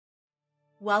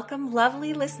Welcome,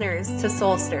 lovely listeners, to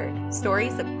Soul Stirred,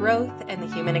 stories of growth and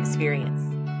the human experience.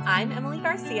 I'm Emily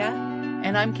Garcia.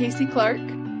 And I'm Casey Clark.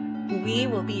 We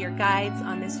will be your guides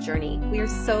on this journey. We are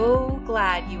so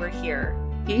glad you are here.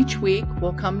 Each week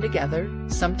we'll come together,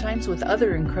 sometimes with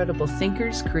other incredible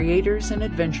thinkers, creators, and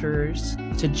adventurers,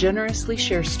 to generously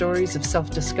share stories of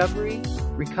self-discovery,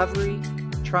 recovery,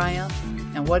 triumph,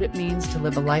 and what it means to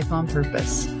live a life on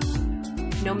purpose.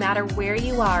 No matter where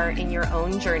you are in your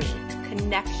own journey,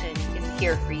 connection is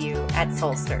here for you at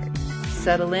Soul Stirred.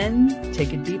 Settle in,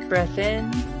 take a deep breath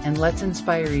in, and let's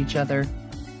inspire each other.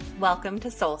 Welcome to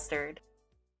Soul Stirred.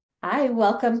 Hi,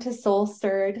 welcome to Soul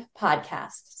Stirred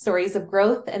podcast, stories of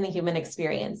growth and the human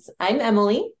experience. I'm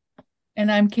Emily. And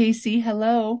I'm Casey.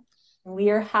 Hello.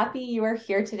 We are happy you are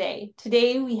here today.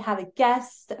 Today we have a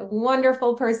guest, a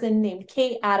wonderful person named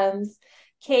Kay Adams.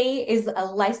 Kay is a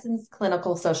licensed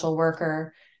clinical social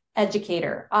worker,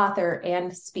 educator, author,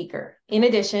 and speaker. In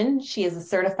addition, she is a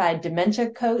certified dementia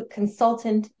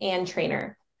consultant and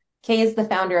trainer. Kay is the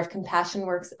founder of Compassion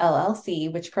Works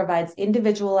LLC, which provides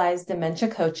individualized dementia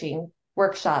coaching,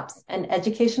 workshops, and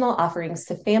educational offerings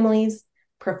to families,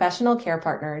 professional care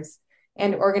partners,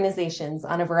 and organizations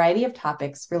on a variety of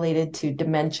topics related to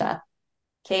dementia.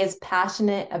 Kay is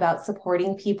passionate about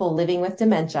supporting people living with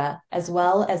dementia, as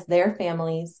well as their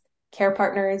families, care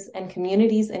partners, and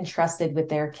communities entrusted with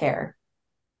their care.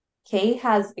 Kay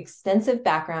has extensive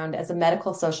background as a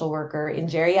medical social worker in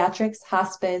geriatrics,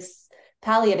 hospice,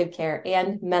 palliative care,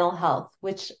 and mental health,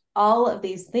 which all of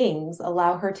these things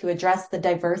allow her to address the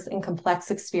diverse and complex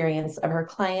experience of her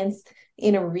clients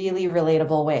in a really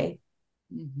relatable way.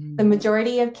 Mm-hmm. The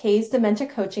majority of Kay's dementia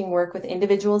coaching work with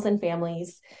individuals and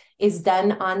families is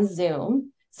done on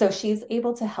Zoom, so she's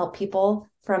able to help people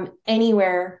from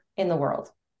anywhere in the world.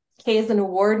 Kay is an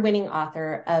award-winning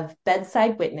author of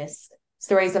Bedside Witness,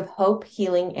 Stories of Hope,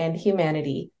 Healing, and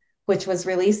Humanity, which was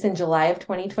released in July of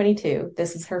 2022.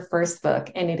 This is her first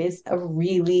book, and it is a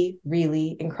really,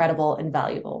 really incredible and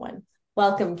valuable one.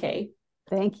 Welcome, Kay.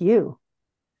 Thank you.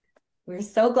 We're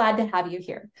so glad to have you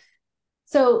here.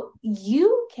 So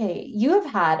you, Kay, you have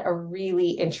had a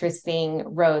really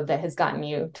interesting road that has gotten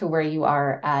you to where you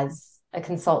are as a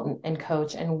consultant and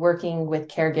coach and working with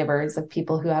caregivers of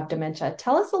people who have dementia.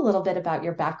 Tell us a little bit about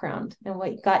your background and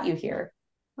what got you here.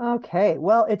 Okay,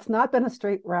 well, it's not been a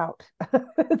straight route.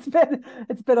 It's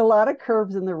been a lot of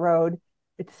curves in the road.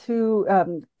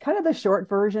 Kind of the short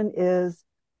version is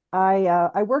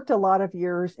I worked a lot of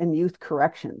years in youth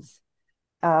corrections.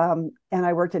 And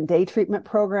I worked in day treatment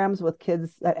programs with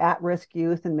kids at-risk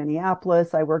youth in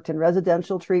Minneapolis. I worked in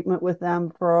residential treatment with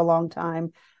them for a long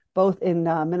time, both in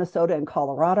Minnesota and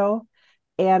Colorado.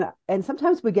 And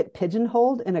sometimes we get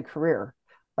pigeonholed in a career.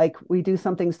 Like we do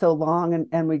something so long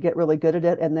and we get really good at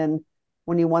it. And then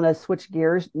when you want to switch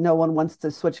gears, no one wants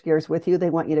to switch gears with you. They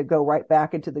want you to go right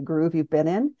back into the groove you've been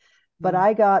in. But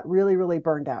I got really, really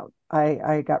burned out.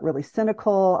 I got really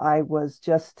cynical. I was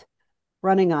just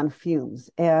running on fumes.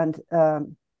 And I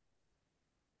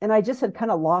just had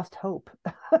kind of lost hope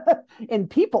in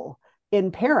people,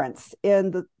 in parents,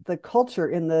 in the culture,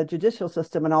 in the judicial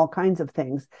system, and all kinds of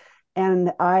things.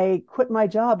 And I quit my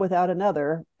job without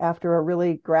another after a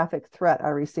really graphic threat I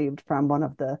received from one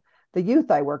of the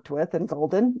youth I worked with in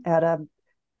Golden at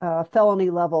a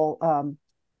felony level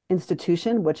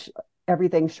institution, which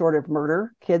everything short of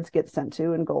murder kids get sent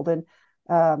to in Golden.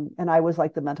 And I was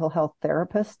like the mental health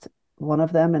therapist, one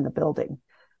of them in the building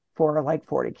for like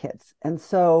 40 kids. And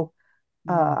so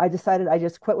I decided I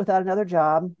just quit without another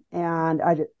job. And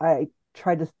I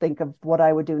tried to think of what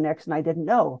I would do next, and I didn't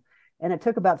know. And it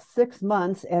took about 6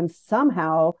 months, and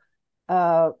somehow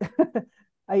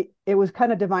it was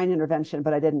kind of divine intervention,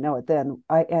 but I didn't know it then.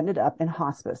 I ended up in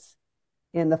hospice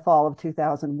in the fall of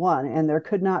 2001, and there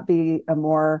could not be a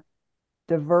more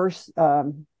diverse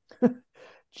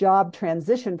job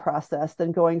transition process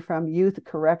than going from youth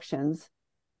corrections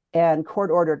and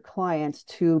court-ordered clients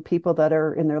to people that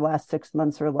are in their last 6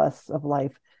 months or less of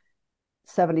life,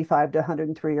 75 to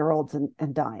 103-year-olds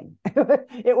and dying.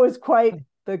 It was quite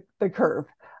the curve.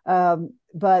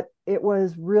 But it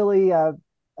was really a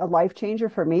life changer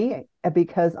for me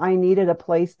because I needed a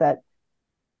place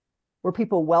where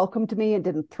people welcomed me and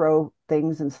didn't throw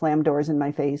things and slam doors in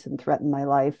my face and threaten my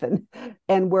life,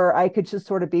 and where I could just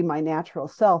sort of be my natural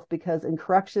self, because in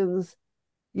corrections,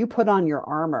 you put on your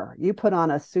armor, you put on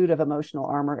a suit of emotional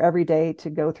armor every day to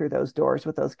go through those doors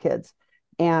with those kids.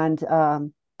 And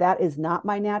that is not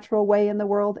my natural way in the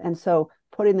world. And so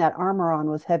putting that armor on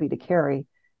was heavy to carry,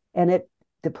 and it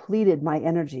depleted my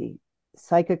energy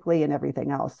psychically and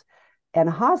everything else. And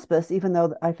hospice, even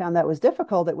though I found that was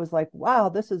difficult, it was like, wow,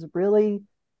 this is really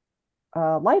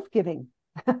life-giving.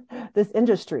 this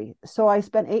industry. So I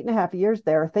spent 8.5 years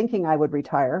there thinking I would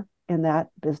retire in that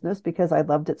business because I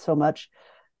loved it so much.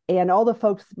 And all the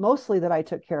folks mostly that I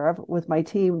took care of with my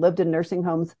team lived in nursing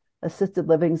homes, assisted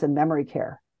livings, and memory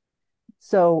care.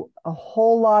 So a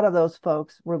whole lot of those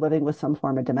folks were living with some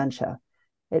form of dementia.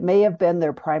 It may have been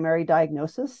their primary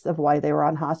diagnosis of why they were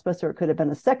on hospice, or it could have been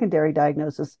a secondary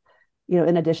diagnosis.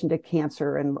 In addition to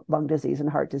cancer and lung disease and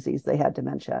heart disease, they had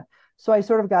dementia. So I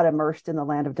sort of got immersed in the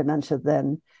land of dementia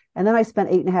then. And then I spent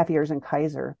 8.5 years in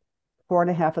Kaiser.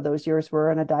 4.5 of those years were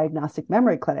in a diagnostic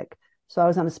memory clinic. So I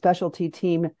was on a specialty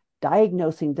team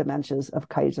diagnosing dementias of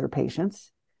Kaiser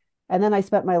patients. And then I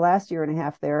spent my last 1.5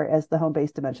 years there as the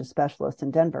home-based dementia specialist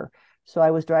in Denver. So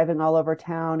I was driving all over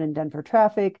town in Denver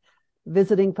traffic,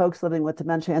 visiting folks living with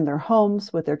dementia in their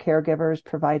homes with their caregivers,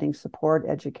 providing support,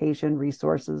 education,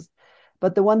 resources.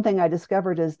 But the one thing I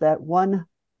discovered is that 1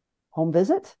 home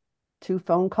visit, 2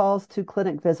 phone calls, 2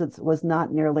 clinic visits was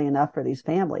not nearly enough for these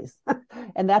families.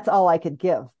 And that's all I could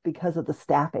give because of the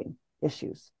staffing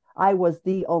issues. I was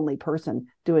the only person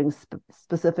doing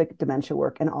specific dementia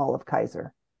work in all of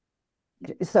Kaiser.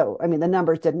 So, I mean, the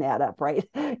numbers didn't add up, right?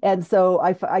 And so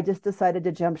I just decided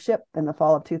to jump ship in the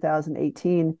fall of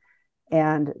 2018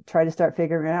 and try to start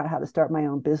figuring out how to start my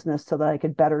own business so that I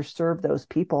could better serve those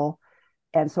people.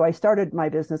 And so I started my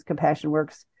business, Compassion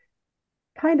Works,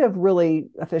 kind of really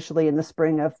officially in the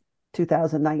spring of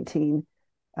 2019,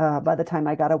 by the time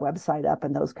I got a website up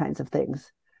and those kinds of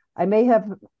things. I may have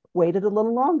waited a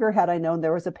little longer had I known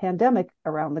there was a pandemic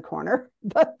around the corner,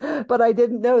 but I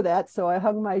didn't know that. So I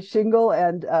hung my shingle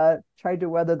and tried to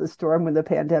weather the storm when the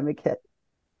pandemic hit.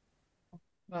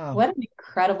 Wow. What an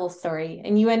incredible story.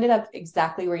 And you ended up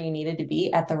exactly where you needed to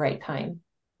be at the right time.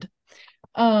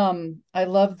 I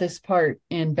love this part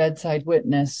in Bedside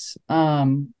Witness,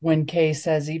 when Kay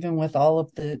says, even with all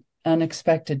of the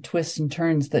unexpected twists and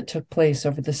turns that took place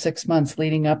over the 6 months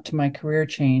leading up to my career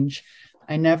change,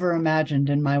 I never imagined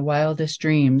in my wildest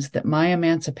dreams that my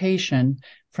emancipation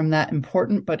from that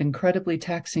important but incredibly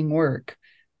taxing work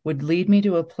would lead me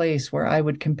to a place where I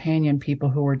would companion people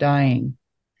who were dying,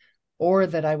 or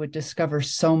that I would discover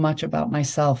so much about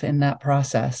myself in that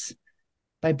process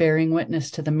by bearing witness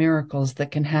to the miracles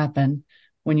that can happen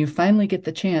when you finally get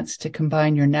the chance to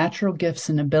combine your natural gifts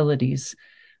and abilities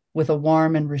with a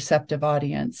warm and receptive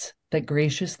audience that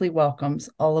graciously welcomes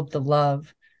all of the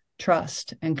love,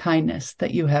 trust, and kindness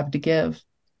that you have to give.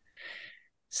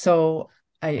 So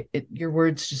your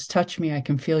words just touch me. I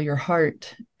can feel your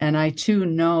heart. And I too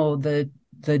know the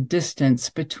distance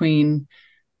between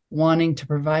wanting to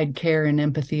provide care and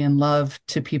empathy and love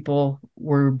to people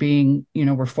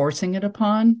we're forcing it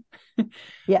upon.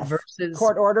 Yes. Versus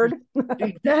court ordered.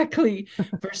 Exactly.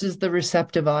 Versus the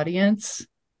receptive audience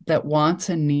that wants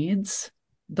and needs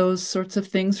those sorts of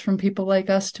things from people like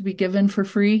us to be given for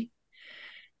free.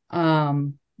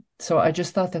 So I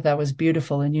just thought that was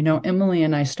beautiful. And, Emily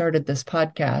and I started this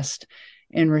podcast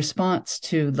in response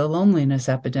to the loneliness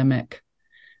epidemic,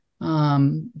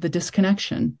 the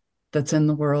disconnection that's in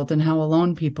the world and how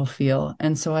alone people feel.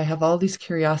 And so I have all these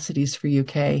curiosities for you,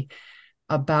 Kay,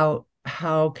 about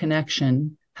how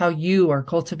you are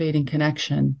cultivating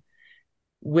connection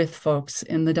with folks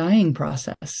in the dying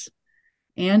process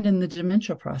and in the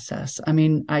dementia process. I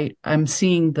mean, I'm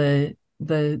seeing the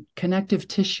connective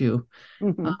tissue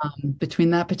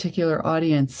between that particular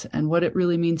audience and what it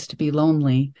really means to be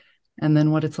lonely, and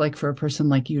then what it's like for a person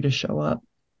like you to show up.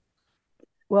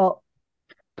 Well,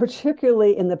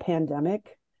 particularly in the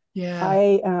pandemic, yeah,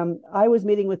 I was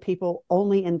meeting with people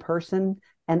only in person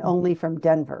and only from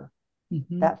Denver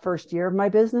that first year of my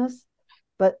business.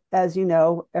 But as you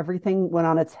know, everything went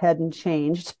on its head and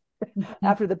changed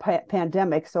after the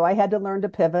pandemic. So I had to learn to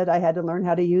pivot. I had to learn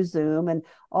how to use Zoom and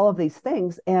all of these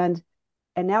things. And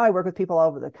now I work with people all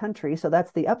over the country. So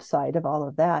that's the upside of all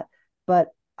of that. But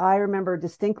I remember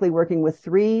distinctly working with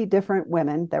 3 different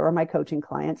women that were my coaching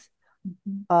clients.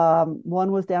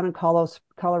 One was down in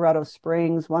Colorado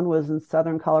Springs, one was in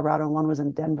Southern Colorado, and one was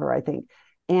in Denver, I think.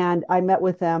 And I met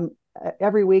with them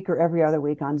every week or every other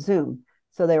week on Zoom.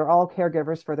 So they were all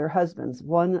caregivers for their husbands.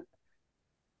 One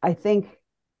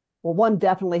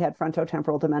definitely had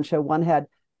frontotemporal dementia, one had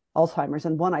Alzheimer's,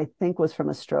 and one I think was from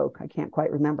a stroke. I can't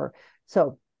quite remember.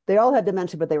 So they all had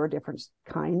dementia, but they were different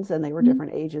kinds and they were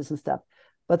different ages and stuff.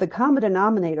 But the common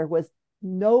denominator was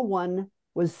no one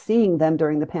was seeing them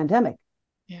during the pandemic.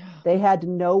 Yeah. They had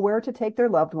nowhere to take their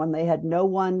loved one. They had no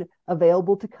one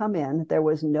available to come in. There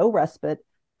was no respite.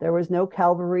 There was no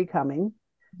cavalry coming.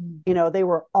 They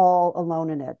were all alone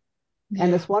in it. Yeah.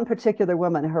 And this one particular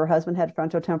woman, her husband had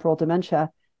frontotemporal dementia,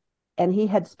 and he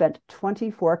had spent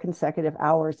 24 consecutive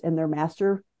hours in their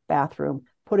master bathroom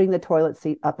putting the toilet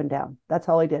seat up and down. That's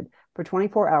all he did for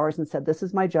 24 hours and said, this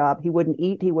is my job. He wouldn't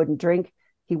eat, he wouldn't drink,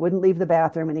 he wouldn't leave the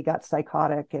bathroom, and he got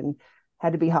psychotic and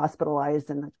had to be hospitalized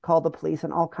and called the police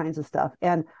and all kinds of stuff.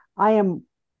 And I am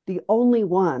the only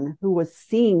one who was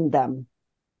seeing them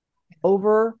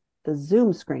over the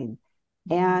Zoom screen.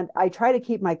 And I try to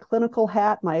keep my clinical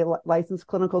hat, my licensed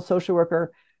clinical social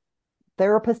worker,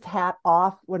 therapist hat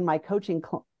off when my coaching,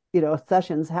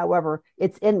 sessions. However,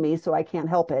 it's in me, so I can't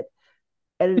help it.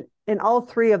 And in all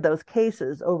three of those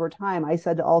cases over time, I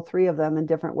said to all three of them in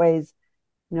different ways,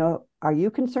 are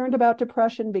you concerned about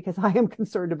depression? Because I am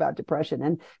concerned about depression.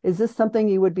 And is this something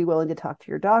you would be willing to talk to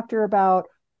your doctor about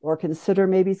or consider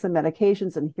maybe some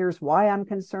medications? And here's why I'm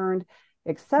concerned,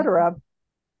 et cetera.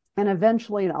 And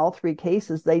eventually in all three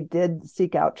cases, they did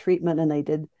seek out treatment and they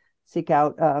did seek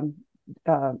out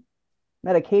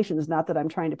medications. Not that I'm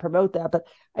trying to promote that, but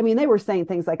I mean, they were saying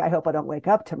things like, I hope I don't wake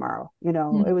up tomorrow.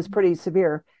 It was pretty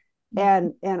severe.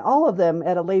 And all of them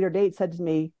at a later date said to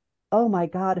me, oh my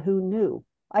God, who knew?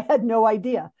 I had no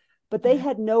idea, but they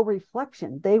had no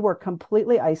reflection. They were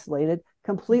completely isolated,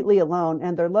 completely alone,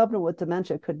 and their loved one with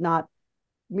dementia could not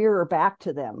mirror back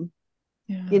to them,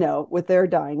 with their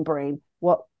dying brain,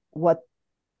 what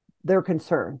their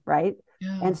concern, right?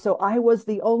 Yeah. And so I was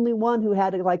the only one who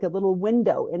had like a little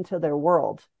window into their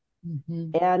world.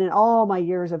 And in all my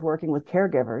years of working with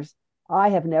caregivers, I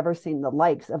have never seen the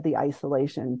likes of the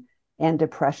isolation and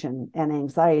depression and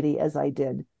anxiety as I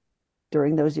did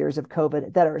during those years of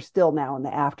COVID that are still now in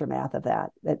the aftermath of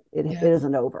that it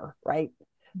isn't over, right?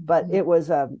 But it was,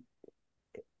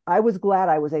 I was glad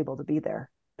I was able to be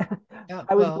there.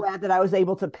 I was glad that I was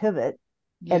able to pivot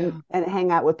and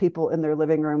hang out with people in their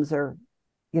living rooms or,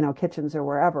 kitchens or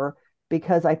wherever,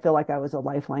 because I feel like I was a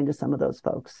lifeline to some of those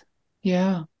folks.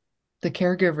 Yeah. The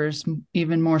caregivers,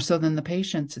 even more so than the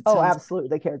patients. Absolutely.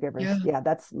 The caregivers. Yeah.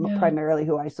 That's primarily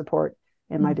who I support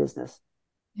in my business.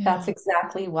 Yeah. That's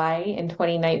exactly why in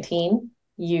 2019,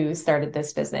 you started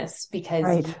this business,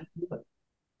 because you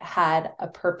had a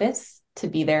purpose to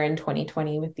be there in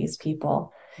 2020 with these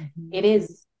people. It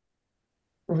is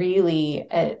really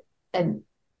a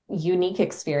unique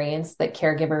experience that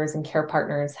caregivers and care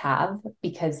partners have,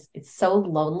 because it's so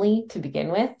lonely to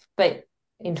begin with. But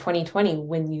in 2020,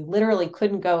 when you literally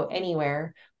couldn't go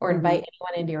anywhere or invite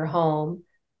anyone into your home,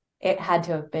 it had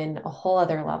to have been a whole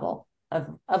other level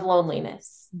of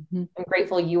loneliness. I'm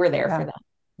grateful you were there for that.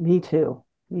 Me too.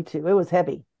 It was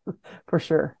heavy for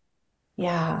sure.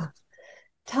 Yeah.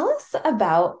 Tell us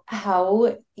about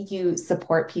how you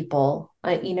support people,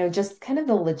 just kind of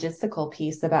the logistical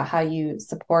piece about how you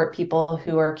support people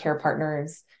who are care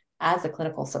partners as a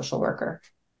clinical social worker.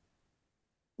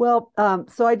 Well,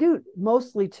 so I do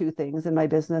mostly two things in my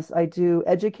business. I do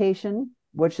education,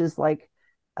 which is like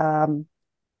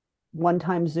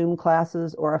one-time Zoom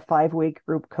classes or a 5-week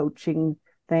group coaching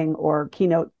thing or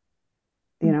keynote,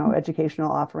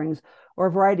 educational offerings, or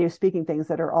a variety of speaking things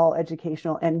that are all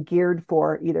educational and geared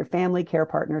for either family care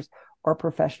partners or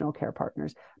professional care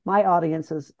partners. My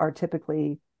audiences are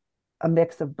typically a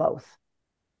mix of both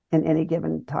in any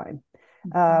given time.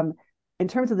 In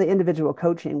terms of the individual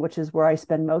coaching, which is where I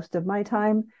spend most of my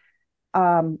time,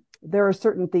 there are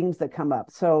certain things that come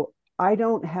up. So I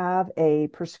don't have a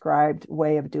prescribed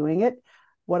way of doing it.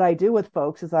 What I do with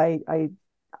folks is I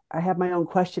have my own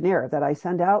questionnaire that I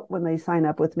send out when they sign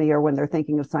up with me or when they're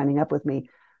thinking of signing up with me.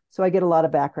 So I get a lot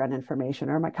of background information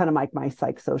or my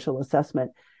psychosocial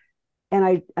assessment.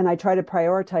 And I try to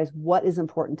prioritize what is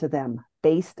important to them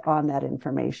based on that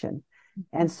information.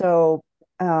 And so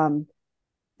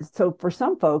for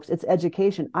some folks, it's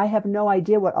education. I have no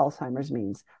idea what Alzheimer's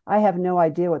means. I have no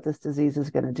idea what this disease is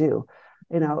going to do.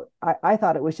 I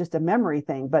thought it was just a memory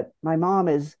thing, but my mom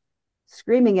is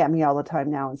screaming at me all the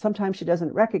time now. And sometimes she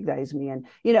doesn't recognize me. And,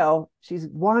 she's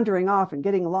wandering off and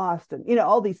getting lost and,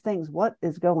 all these things. What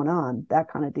is going on? That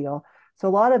kind of deal. So a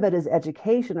lot of it is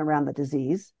education around the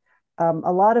disease.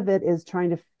 A lot of it is trying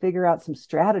to figure out some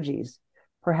strategies,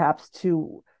 perhaps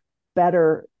to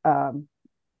better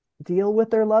deal with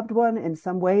their loved one in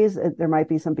some ways. There might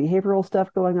be some behavioral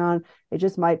stuff going on. It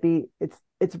just might be,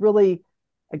 it's really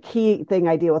a key thing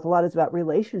I deal with a lot is about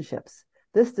relationships.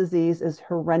 This disease is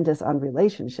horrendous on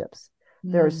relationships.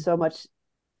 There is so much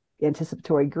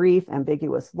anticipatory grief,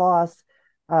 ambiguous loss,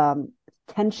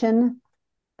 tension,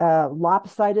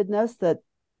 lopsidedness that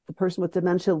the person with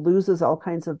dementia loses all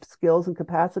kinds of skills and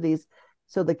capacities.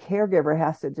 So the caregiver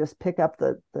has to just pick up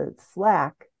the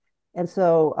slack. And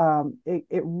so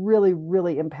it really,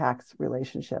 really impacts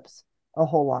relationships a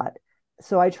whole lot.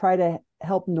 So I try to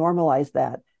help normalize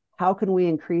that. How can we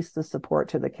increase the support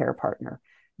to the care partner?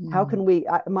 How can we,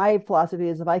 my philosophy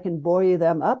is if I can buoy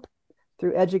them up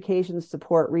through education,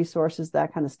 support, resources,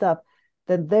 that kind of stuff,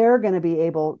 then they're going to be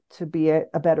able to be a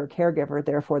better caregiver.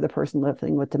 Therefore, the person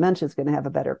living with dementia is going to have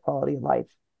a better quality of life.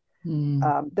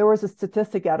 There was a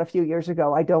statistic out a few years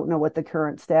ago. I don't know what the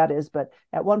current stat is, but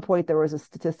at one point there was a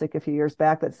statistic a few years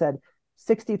back that said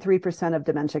 63% of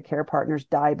dementia care partners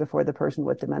die before the person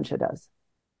with dementia does.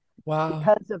 Wow.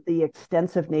 Because of the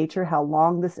extensive nature, how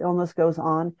long this illness goes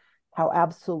on, how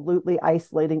absolutely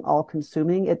isolating,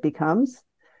 all-consuming it becomes.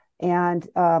 And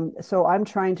so I'm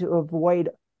trying to avoid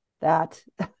that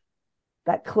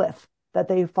cliff that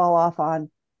they fall off on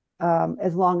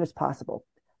as long as possible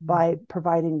by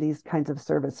providing these kinds of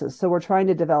services. So we're trying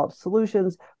to develop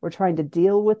solutions. We're trying to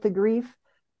deal with the grief.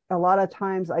 A lot of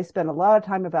times I spend a lot of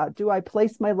time about, do I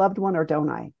place my loved one or don't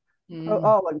I? And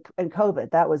COVID,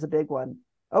 that was a big one.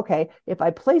 Okay, if I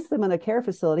place them in a care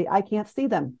facility, I can't see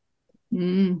them.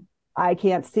 I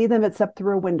can't see them except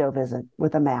through a window visit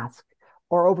with a mask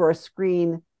or over a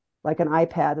screen like an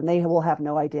iPad, and they will have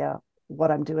no idea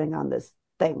what I'm doing on this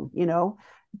thing,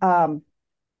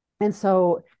 and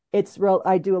so it's real.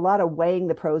 I do a lot of weighing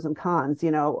the pros and cons.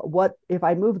 What if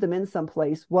I move them in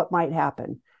someplace, what might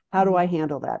happen? How do I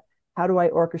handle that? How do I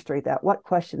orchestrate that? What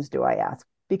questions do I ask?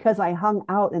 Because I hung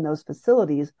out in those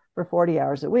facilities for 40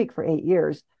 hours a week for 8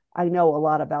 years, I know a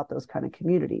lot about those kind of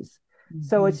communities.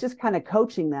 So it's just kind of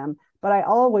coaching them. But I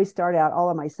always start out all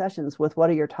of my sessions with, what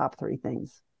are your top 3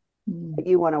 things that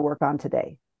you want to work on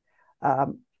today?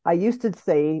 I used to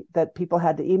say that people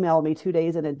had to email me 2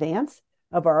 days in advance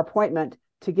of our appointment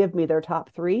to give me their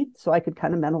top 3 so I could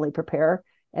kind of mentally prepare.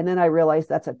 And then I realized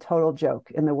that's a total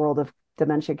joke in the world of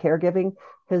dementia caregiving,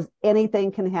 because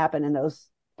anything can happen in those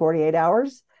 48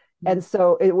 hours. And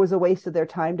so it was a waste of their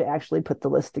time to actually put the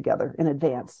list together in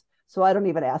advance. So I don't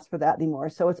even ask for that anymore.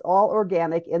 So it's all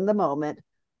organic in the moment.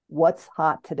 What's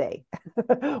hot today?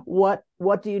 What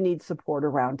do you need support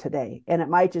around today? And it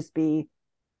might just be,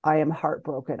 I am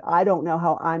heartbroken. I don't know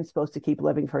how I'm supposed to keep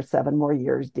living for 7 more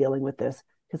years dealing with this,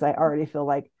 because I already feel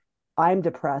like I'm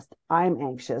depressed. I'm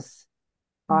anxious.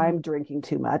 I'm drinking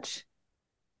too much.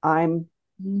 I'm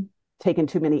taking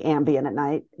too many Ambien at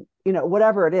night,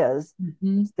 whatever it is,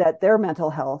 that their mental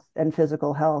health and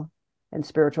physical health and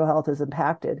spiritual health is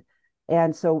impacted.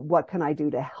 And so what can I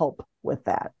do to help with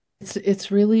that?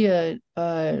 It's really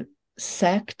a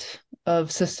sect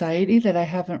of society that I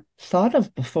haven't thought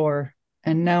of before.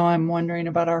 And now I'm wondering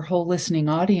about our whole listening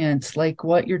audience, like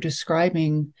what you're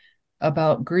describing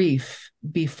about grief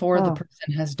before the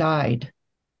person has died.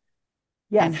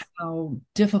 Yes. And how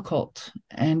difficult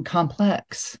and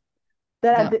complex.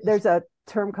 There's a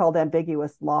term called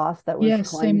ambiguous loss that was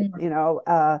coined,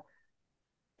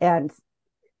 and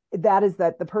that is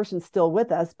that the person's still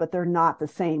with us, but they're not the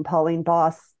same. Pauline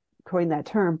Boss coined that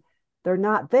term. They're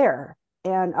not there.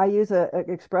 And I use an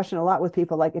expression a lot with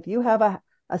people, like if you have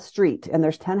a street and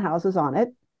there's 10 houses on it,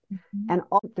 and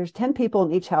there's 10 people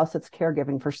in each house that's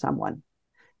caregiving for someone.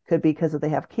 Could be because they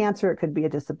have cancer, it could be a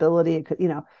disability, it could,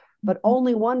 but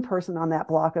only one person on that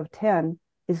block of 10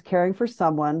 is caring for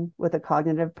someone with a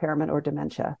cognitive impairment or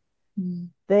dementia.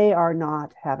 They are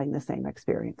not having the same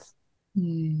experience.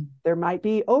 There might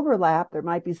be overlap, there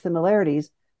might be similarities,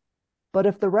 but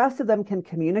if the rest of them can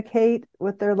communicate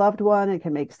with their loved one and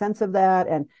can make sense of that,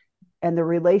 and the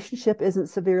relationship isn't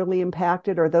severely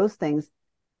impacted, or those things,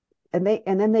 and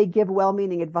then they give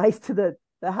well-meaning advice to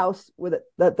the house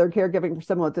that they're caregiving for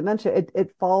someone with dementia,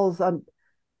 it falls on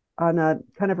a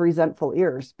kind of resentful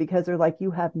ears, because they're like,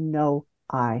 you have no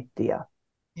idea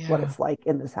what it's like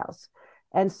in this house.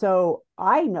 And so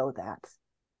I know that,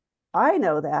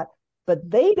 but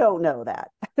they don't know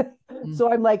that. So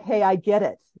I'm like, hey, I get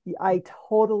it. I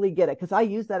totally get it. Because I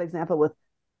use that example with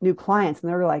new clients, and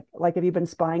they're like, have you been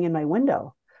spying in my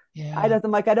window?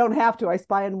 I'm like, I don't have to. I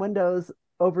spy in windows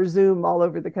over Zoom all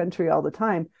over the country all the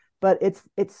time. But it's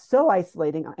so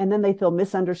isolating. And then they feel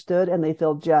misunderstood, and they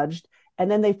feel judged,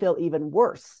 and then they feel even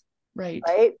worse. Right.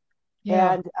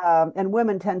 Yeah. And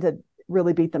women tend to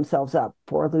really beat themselves up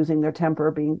for losing their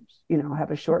temper, being, have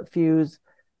a short fuse,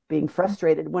 being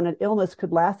frustrated when an illness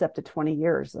could last up to 20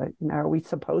 years. Are we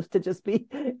supposed to just be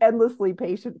endlessly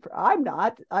patient? I'm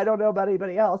not. I don't know about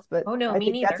anybody else, but I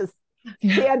think neither. That's a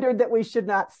standard that we should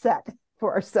not set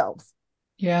for ourselves.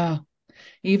 Yeah.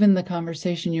 Even the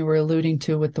conversation you were alluding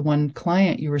to with the one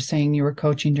client you were saying you were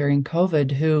coaching during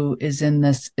COVID, who is in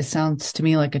this, it sounds to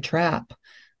me like a trap,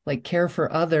 like care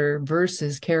for other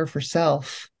versus care for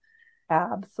self.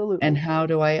 Absolutely. And how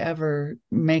do I ever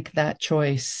make that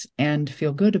choice and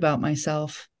feel good about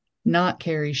myself, not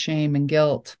carry shame and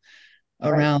guilt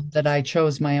around that I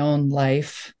chose my own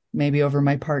life, maybe over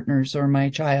my partner's or my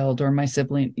child or my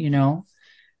sibling,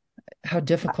 how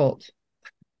difficult.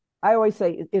 I always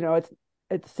say,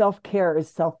 it's self-care is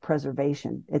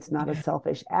self-preservation. It's not a Yeah.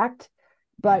 selfish act.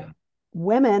 But Yeah.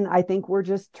 women, I think we're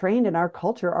just trained in our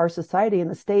culture, our society in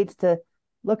the States to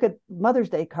look at Mother's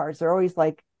Day cards. They're always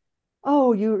like,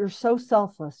 oh, you're so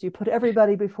selfless. You put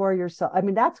everybody before yourself. I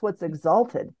mean, that's what's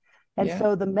exalted. And Yeah.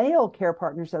 so the male care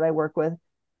partners that I work with,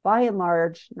 by and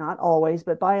large, not always,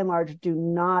 but by and large, do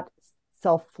not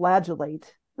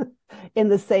self-flagellate in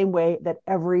the same way that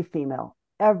every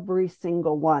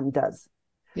single one does.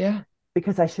 Yeah.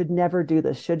 Because I should never do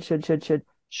this. Should. Should.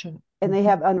 And they Mhm.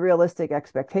 have unrealistic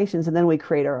expectations. And then we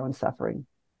create our own suffering.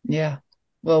 Yeah.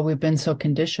 Well, we've been so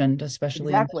conditioned,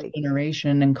 especially in this Exactly.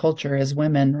 generation and culture as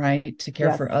women, right, to care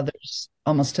Yes. for others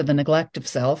almost to the neglect of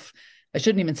self. I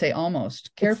shouldn't even say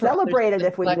almost. Care It's for others to celebrated the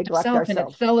if we neglect of neglect self, and it's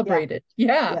ourselves. Yeah. celebrated.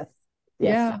 Yeah. Yes.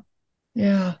 Yes. Yeah.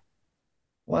 Yeah.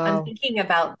 I'm Wow. thinking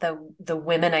about the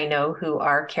women I know who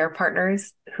are care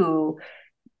partners who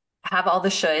have all the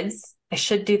shoulds. I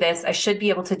should do this. I should be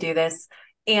able to do this.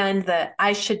 And that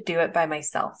I should do it by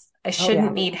myself. I Oh, yeah.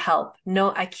 shouldn't need help.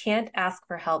 No, I can't ask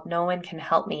for help. No one can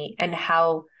help me. And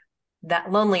how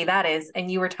that lonely that is. And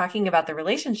you were talking about the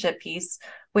relationship piece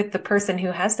with the person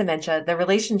who has dementia. The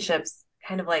relationships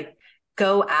kind of like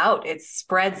go out, it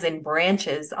spreads in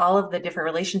branches. All of the different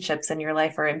relationships in your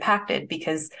life are impacted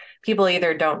because people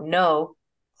either don't know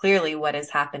clearly what is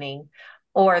happening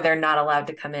or they're not allowed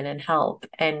to come in and help.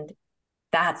 And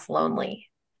that's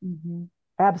lonely. Mm-hmm.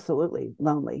 Absolutely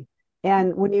lonely.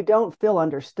 And when you don't feel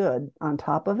understood on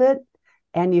top of it,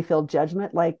 and you feel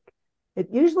judgment, like it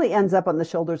usually ends up on the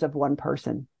shoulders of one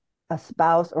person, a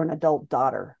spouse or an adult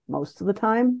daughter, most of the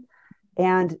time.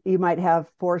 And you might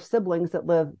have four siblings that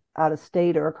live out of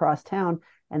state or across town,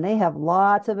 and they have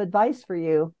lots of advice for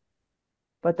you,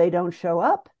 but they don't show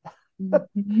up.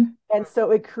 Mm-hmm. And so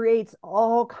it creates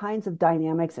all kinds of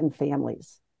dynamics in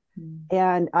families. Mm-hmm.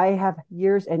 And I have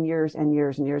years and years and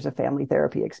years and years of family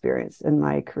therapy experience in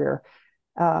my career,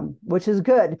 which is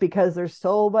good because there's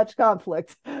so much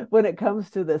conflict when it comes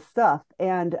to this stuff.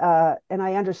 And I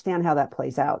understand how that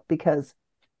plays out because,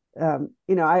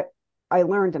 I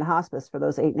learned in hospice for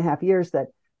those 8.5 years that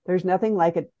there's nothing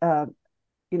like a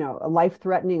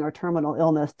life-threatening or terminal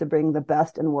illness to bring the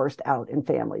best and worst out in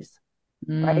families,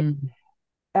 right?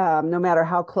 Mm-hmm. No matter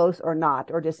how close or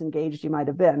not or disengaged you might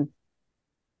have been,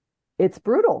 it's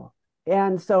brutal.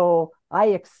 And so I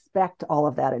expect all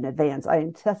of that in advance. I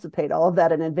anticipate all of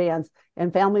that in advance.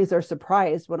 And families are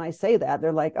surprised when I say that.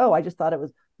 They're like, oh, I just thought it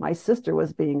was my sister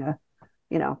was being a,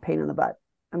 pain in the butt.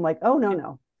 I'm like, oh, no,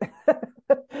 no.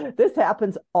 This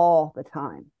happens all the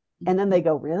time. And then they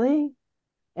go, really?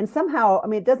 And somehow, I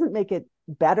mean, it doesn't make it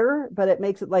better, but it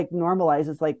makes it like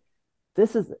normalizes like,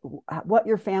 this is what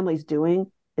your family's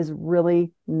doing is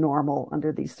really normal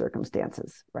under these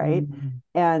circumstances, right? Mm-hmm.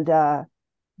 And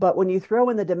but when you throw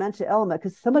in the dementia element,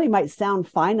 because somebody might sound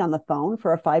fine on the phone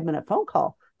for a 5-minute phone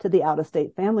call to the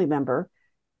out-of-state family member,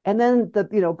 and then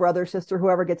the brother, sister,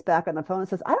 whoever gets back on the phone and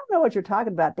says, I don't know what you're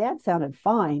talking about. Dad sounded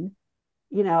fine.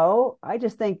 I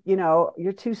just think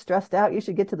you're too stressed out. You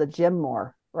should get to the gym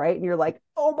more, right? And you're like,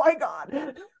 oh my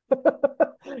God.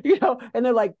 And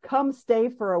they're like, come stay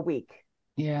for a week,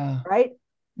 Yeah. right?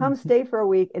 Come Mm-hmm. stay for a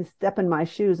week and step in my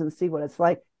shoes and see what it's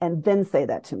like, and then say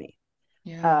that to me.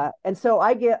 Yeah. And so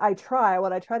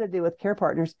what I try to do with care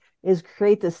partners is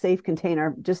create this safe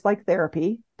container, just like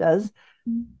therapy does.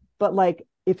 But like,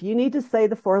 if you need to say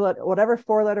the whatever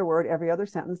 4-letter word every other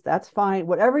sentence, that's fine.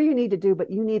 Whatever you need to do, but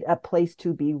you need a place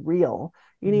to be real.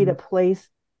 You need Mm-hmm. a place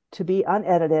to be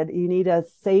unedited. You need a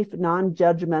safe,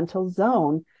 non-judgmental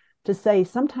zone to say,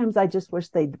 sometimes I just wish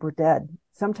they were dead.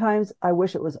 Sometimes I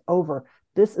wish it was over.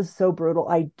 This is so brutal.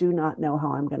 I do not know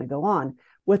how I'm going to go on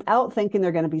without thinking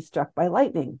they're going to be struck by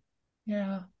lightning.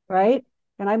 Yeah. Right.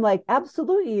 And I'm like,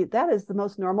 absolutely. That is the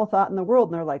most normal thought in the world.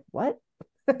 And they're like, what?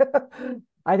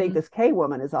 I think Mm-hmm. this K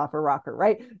woman is off her rocker.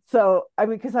 Right. So, I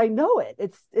mean, because I know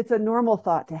it's a normal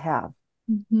thought to have.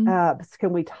 Mm-hmm.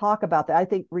 Can we talk about that? I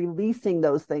think releasing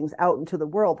those things out into the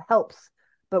world helps,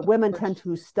 but Of women course. tend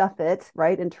to stuff it,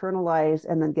 right? Internalize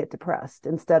and then get depressed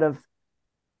instead of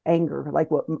anger, like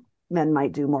what men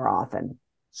might do more often.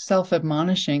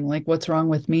 Self-admonishing, like, what's wrong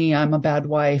with me? I'm a bad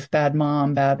wife, bad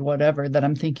mom, bad whatever, that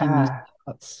I'm thinking these Uh,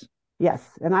 thoughts. yes.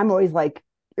 And I'm always like,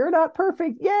 you're not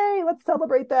perfect. Yay. Let's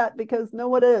celebrate that because no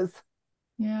one is.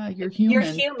 Yeah, you're You're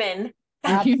human. human.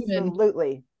 You're human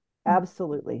Absolutely.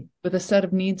 Absolutely. with a set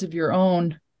of needs of your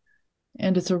own.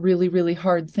 And it's a really, really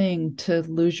hard thing to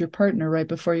lose your partner right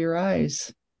before your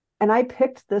eyes. And I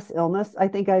picked this illness. I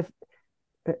think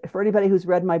for anybody who's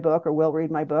read my book or will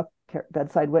read my book,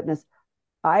 Bedside Witness,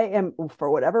 I am,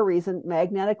 for whatever reason,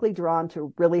 magnetically drawn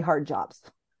to really hard jobs.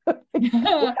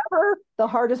 Whatever the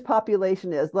hardest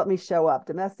population is, let me show up.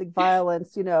 Domestic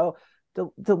violence,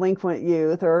 delinquent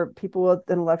youth, or people with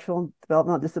intellectual and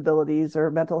developmental disabilities, or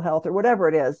mental health, or whatever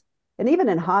it is. And even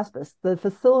in hospice, the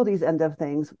facilities end of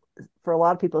things for a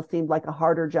lot of people seemed like a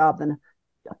harder job than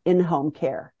in-home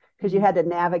care, because you had to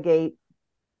navigate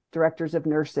directors of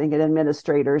nursing and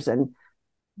administrators and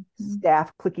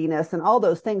staff clickiness and all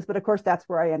those things. But of course, that's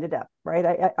where I ended up, right?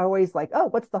 I always like, oh,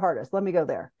 what's the hardest? Let me go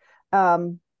there.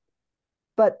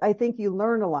 But I think you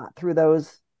learn a lot through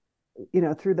those,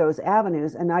 through those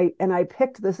avenues. And I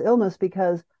picked this illness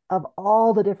because of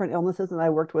all the different illnesses, and I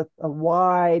worked with a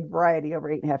wide variety over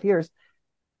 8.5 years.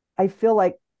 I feel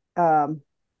like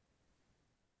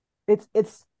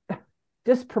it's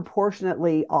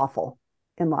disproportionately awful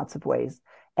in lots of ways,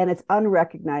 and it's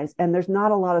unrecognized, and there's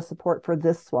not a lot of support for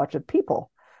this swatch of people.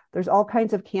 There's all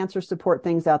kinds of cancer support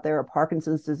things out there, or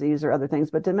Parkinson's disease or other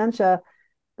things, but dementia,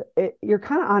 you're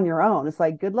kind of on your own. It's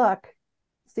like, good luck,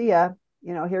 see ya,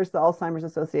 here's the Alzheimer's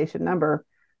Association number.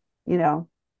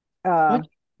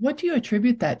 What do you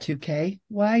attribute that to, Kay?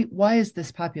 Why is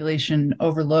this population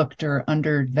overlooked or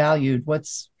undervalued?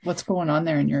 What's going on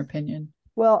there in your opinion?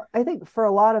 Well, I think for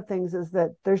a lot of things is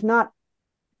that there's not,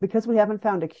 because we haven't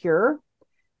found a cure,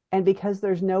 and because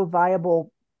there's no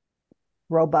viable,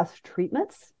 robust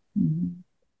treatments. Mm-hmm.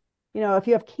 If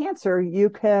you have cancer, you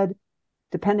could,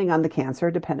 depending on the cancer,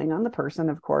 depending on the person,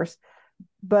 of course,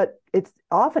 but it's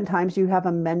oftentimes you have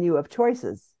a menu of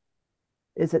choices.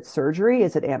 Is it surgery?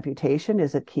 Is it amputation?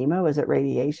 Is it chemo? Is it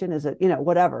radiation? Is it,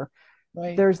 whatever?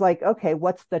 Right. There's like, okay,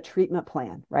 what's the treatment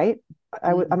plan, right?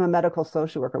 I'm a medical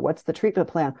social worker. What's the treatment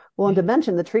plan? Well, in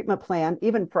dementia, the treatment plan,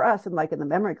 even for us, and like in the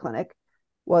memory clinic,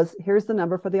 was here's the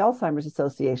number for the Alzheimer's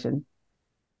Association.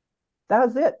 That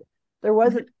was it. There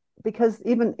wasn't, because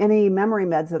even any memory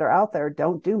meds that are out there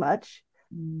don't do much.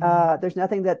 There's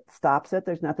nothing that stops it.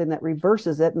 There's nothing that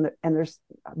reverses it. And there's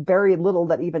very little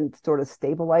that even sort of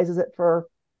stabilizes it for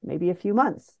maybe a few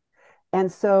months. And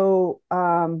so,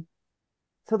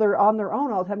 so they're on their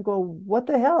own all the time going, what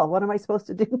the hell? What am I supposed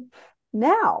to do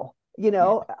now?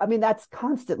 I mean, that's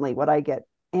constantly what I get.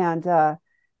 And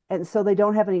so they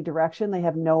don't have any direction.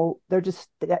 They're just,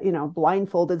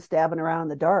 blindfolded, stabbing around in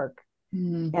the dark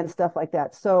and stuff like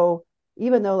that. So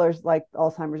even though there's like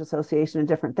Alzheimer's Association and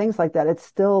different things like that,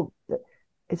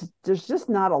 there's just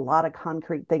not a lot of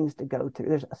concrete things to go through.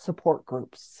 There's support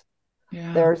groups.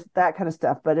 Yeah. There's that kind of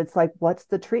stuff, but it's like, what's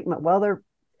the treatment? Well, they're,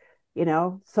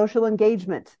 social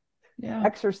engagement,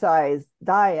 exercise,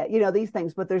 diet, these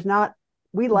things, but there's not,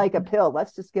 we like a pill.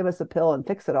 Let's just give us a pill and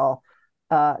fix it all.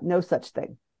 No such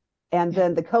thing. And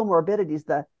then the comorbidities,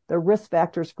 the risk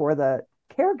factors for the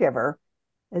caregiver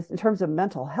is in terms of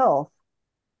mental health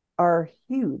are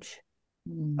huge.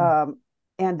 And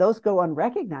those go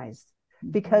unrecognized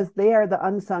because they are the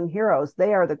unsung heroes.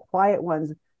 They are the quiet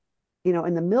ones,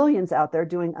 in the millions out there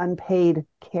doing unpaid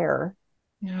care.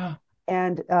 Yeah.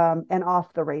 And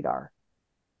off the radar.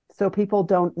 So people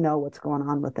don't know what's going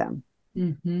on with them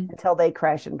until they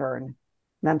crash and burn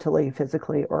mentally,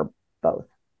 physically, or both.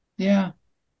 Yeah.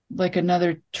 Like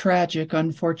another tragic,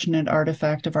 unfortunate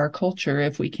artifact of our culture.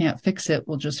 If we can't fix it,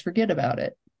 we'll just forget about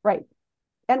it. Right.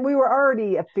 And we were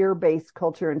already a fear-based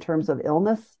culture in terms of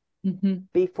illness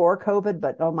before COVID,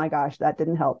 but oh my gosh, that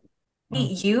didn't help.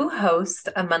 You host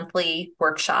a monthly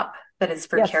workshop that is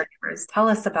for caregivers. Tell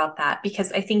us about that,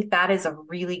 because I think that is a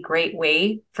really great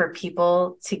way for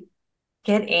people to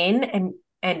get in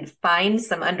and find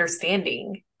some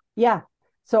understanding. Yeah.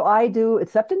 So I do,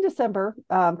 except in December,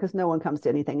 because no one comes to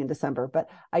anything in December, but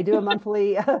I do a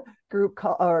monthly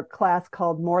or class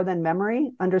called More Than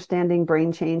Memory, Understanding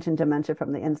Brain Change and Dementia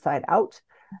from the Inside Out.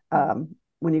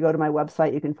 When you go to my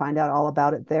website, you can find out all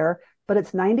about it there, but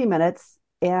it's 90 minutes.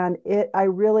 And it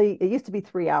used to be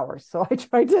 3 hours. So I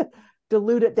tried to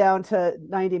dilute it down to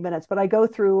 90 minutes, but I go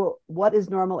through what is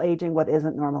normal aging, what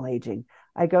isn't normal aging.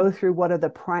 I go through what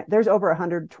are there's over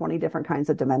 120 different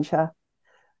kinds of dementia,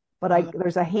 but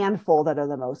there's a handful that are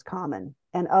the most common.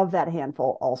 And of that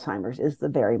handful, Alzheimer's is the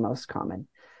very most common.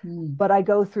 But I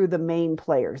go through the main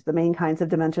players, the main kinds of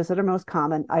dementias that are most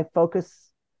common. I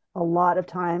focus a lot of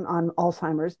time on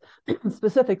Alzheimer's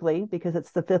specifically because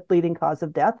it's the 5th leading cause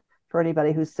of death for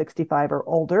anybody who's 65 or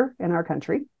older in our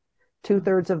country.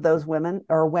 2/3 of those women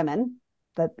are women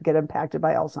that get impacted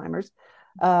by Alzheimer's.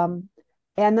 And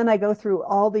then I go through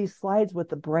all these slides with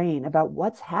the brain about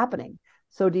what's happening.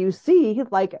 So do you see,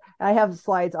 like, I have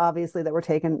slides obviously that were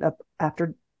taken up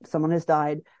after someone has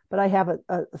died, but I have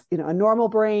a normal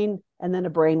brain and then a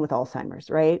brain with Alzheimer's,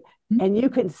 right? And you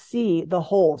can see the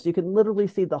holes. You can literally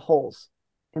see the holes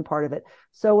in part of it.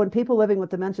 So when people living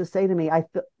with dementia say to me,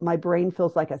 my brain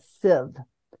feels like a sieve,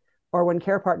 Or when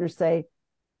care partners say,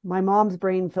 my mom's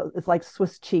brain is like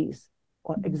Swiss cheese.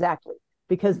 Well, exactly,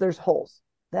 because there's holes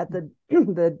that the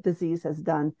the disease has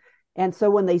done. And so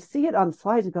when they see it on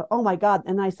slides and go, oh my God,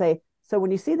 and I say, so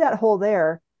when you see that hole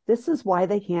there, this is why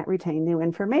they can't retain new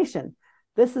information.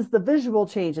 This is the visual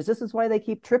changes. This is why they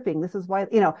keep tripping. This is why,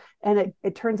 and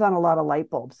it turns on a lot of light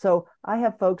bulbs. So I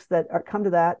have folks that come to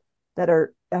that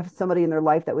have somebody in their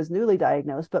life that was newly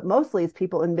diagnosed, but mostly it's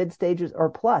people in mid stages or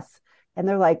plus. And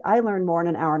they're like, I learned more in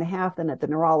an hour and a half than at the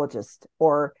neurologist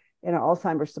or in an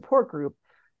Alzheimer's support group.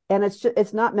 And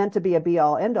it's not meant to be a be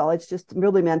all end all. It's just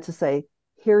really meant to say,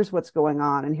 here's what's going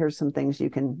on and here's some things you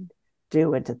can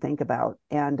do and to think about.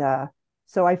 And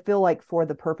so I feel like for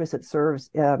the purpose it serves,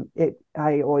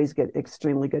 I always get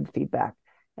extremely good feedback.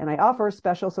 And I offer a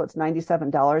special, so it's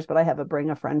 $97, but I have a bring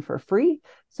a friend for free.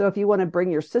 So if you want to bring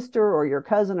your sister or your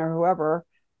cousin or whoever,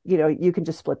 you can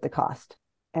just split the cost.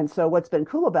 And so what's been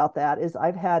cool about that is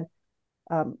I've had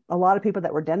a lot of people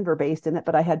that were Denver based in it,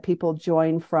 but I had people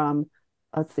join from,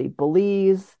 let's see,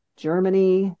 Belize,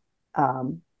 Germany,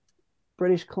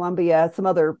 British Columbia, some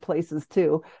other places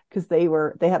too, because they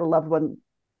had a loved one,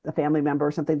 a family member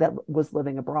or something that was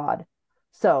living abroad.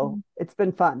 So it's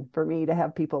been fun for me to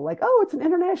have people like, oh, it's an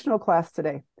international class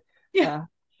today. Yeah.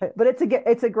 But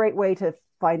it's a great way to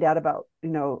find out about,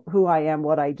 who I am,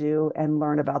 what I do, and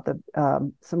learn about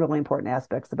some really important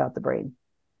aspects about the brain.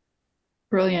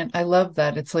 Brilliant. I love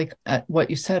that. It's like what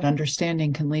you said,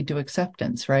 understanding can lead to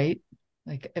acceptance, right?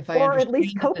 Like if I or at understand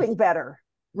least coping better.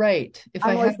 Right. If I'm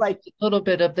I always have like, a little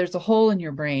bit of there's a hole in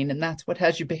your brain and that's what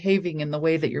has you behaving in the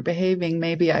way that you're behaving,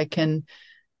 maybe I can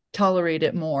tolerate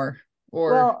it more.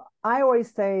 Or well, I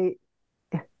always say,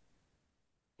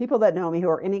 people that know me who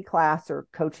are any class or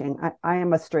coaching, I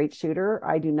am a straight shooter.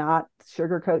 I do not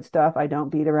sugarcoat stuff. I don't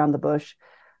beat around the bush.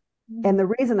 And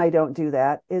the reason I don't do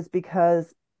that is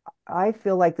because I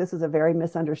feel like this is a very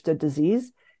misunderstood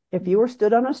disease. If you were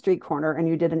stood on a street corner and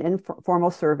you did an informal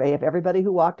survey of everybody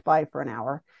who walked by for an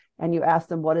hour and you asked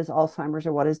them what is Alzheimer's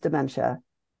or what is dementia,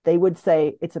 they would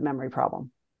say it's a memory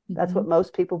problem. That's what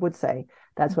most people would say.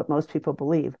 That's what most people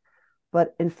believe.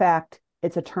 But in fact,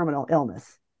 it's a terminal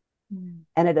illness.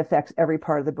 And it affects every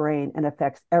part of the brain and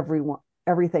affects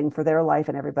everything for their life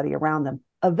and everybody around them.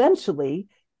 Eventually,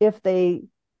 if they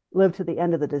live to the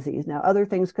end of the disease. Now, other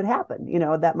things could happen,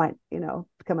 that might,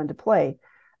 come into play.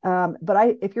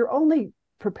 But if you're only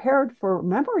prepared for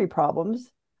memory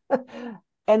problems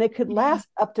and it could last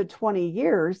up to 20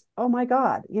 years, oh my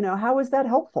God, how is that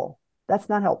helpful? That's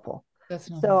not helpful. that's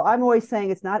not So I'm always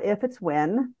saying it's not if, it's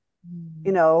when.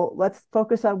 Let's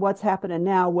focus on what's happening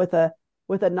now with a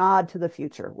nod to the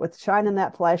future, with shining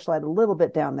that flashlight a little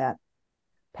bit down that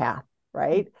path,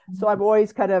 right? So I'm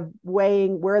always kind of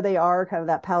weighing where they are, kind of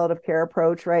that palliative care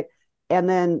approach, right? And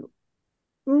then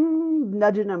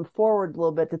nudging them forward a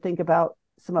little bit to think about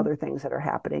some other things that are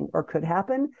happening or could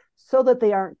happen so that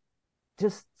they aren't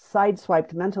just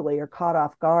sideswiped mentally or caught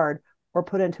off guard or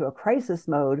put into a crisis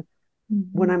mode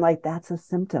when I'm like, that's a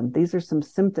symptom. These are some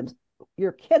symptoms.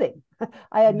 You're kidding.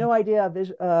 I had no idea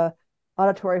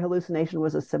auditory hallucination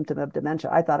was a symptom of dementia.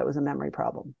 I thought it was a memory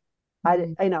problem.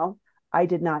 I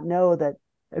did not know that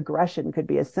aggression could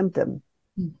be a symptom.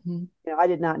 I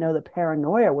did not know that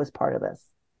paranoia was part of this.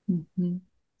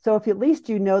 So if at least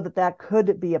that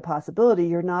could be a possibility,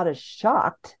 you're not as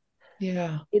shocked,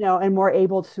 and more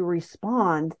able to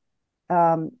respond.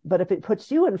 But if it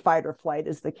puts you in fight or flight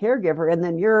as the caregiver, and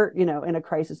then you're, in a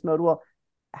crisis mode, well,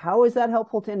 how is that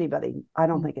helpful to anybody? I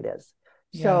don't think it is.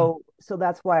 So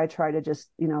that's why I try to just,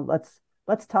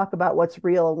 let's talk about what's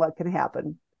real and what can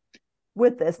happen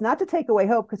with this, not to take away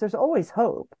hope, because there's always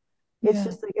hope. It's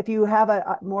just like if you have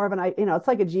more of an, it's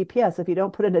like a GPS. If you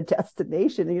don't put in a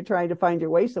destination and you're trying to find your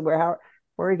way somewhere,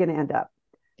 where are you going to end up?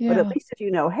 But at least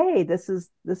if hey, this is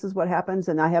what happens,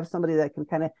 and I have somebody that can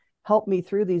kind of help me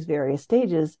through these various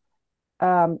stages,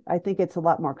 I think it's a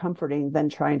lot more comforting than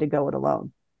trying to go it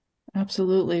alone.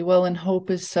 Absolutely. Well, and hope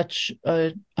is such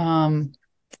a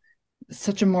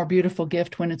more beautiful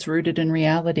gift when it's rooted in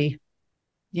reality.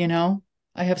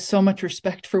 I have so much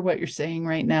respect for what you're saying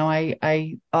right now.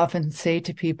 I often say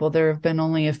to people, there have been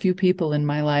only a few people in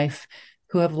my life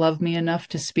who have loved me enough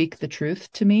to speak the truth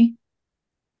to me.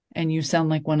 And you sound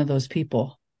like one of those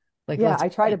people. Like, I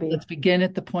try to be. Let's begin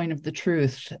at the point of the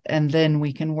truth, and then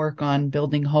we can work on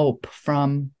building hope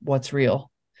from what's real.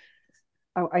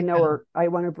 I know I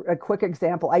want a quick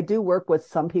example. I do work with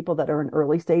some people that are in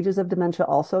early stages of dementia,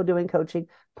 also doing coaching.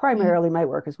 Primarily my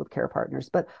work is with care partners,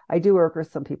 but I do work with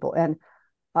some people. And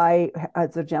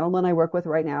as a gentleman I work with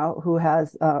right now who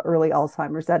has early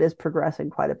Alzheimer's, that is progressing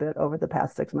quite a bit over the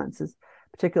past 6 months,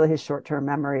 particularly his short-term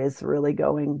memory is really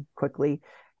going quickly.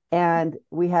 And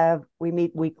we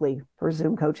meet weekly for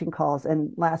Zoom coaching calls.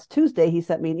 And last Tuesday, he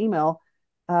sent me an email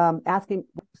asking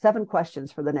 7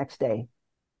 questions for the next day.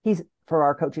 He's for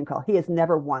our coaching call. He has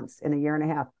never once in a year and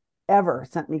a half ever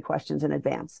sent me questions in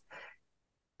advance.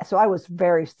 So I was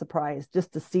very surprised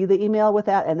just to see the email with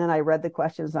that. And then I read the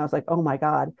questions and I was like, oh my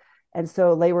God. And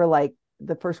so they were like,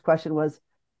 the first question was,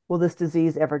 will this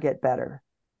disease ever get better?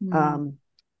 Mm.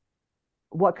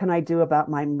 What can I do about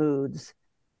my moods?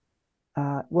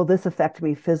 Will this affect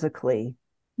me physically?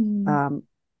 Mm.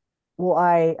 Will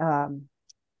I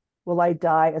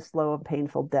die a slow and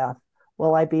painful death?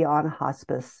 Will I be on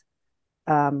hospice?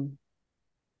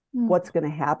 What's going to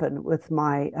happen with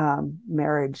my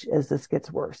marriage as this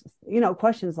gets worse?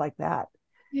 Questions like that.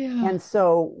 Yeah. And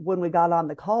so when we got on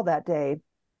the call that day,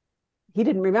 he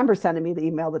didn't remember sending me the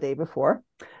email the day before.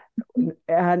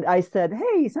 And I said,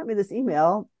 hey, you sent me this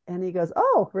email. And he goes,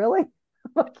 oh, really?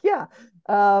 I'm like, yeah.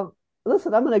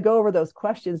 Listen, I'm going to go over those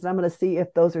questions and I'm going to see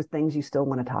if those are things you still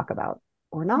want to talk about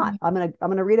or not. I'm going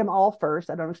to read them all first.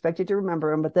 I don't expect you to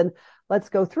remember them, but then let's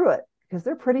go through it because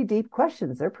they're pretty deep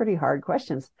questions. They're pretty hard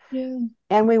questions. Yeah.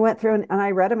 And we went through and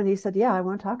I read them and he said, yeah, I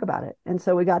want to talk about it. And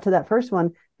so we got to that first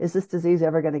one. Is this disease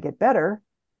ever going to get better?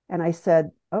 And I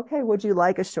said, okay, would you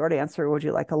like a short answer or would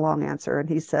you like a long answer? And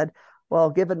he said, well,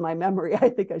 given my memory, I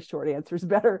think a short answer is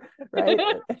better. Right.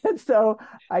 And so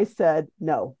I said,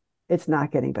 no, it's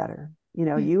not getting better.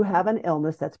 You have an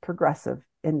illness that's progressive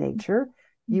in nature.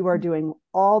 You are doing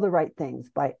all the right things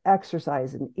by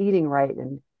exercise and eating right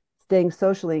and staying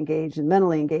socially engaged and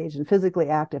mentally engaged and physically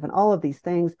active and all of these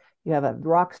things. You have a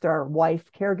rock star wife,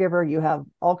 caregiver, you have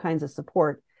all kinds of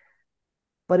support,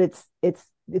 but it's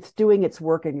doing its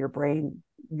work in your brain.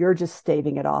 You're just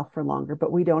staving it off for longer,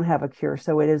 but we don't have a cure.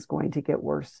 So it is going to get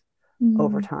worse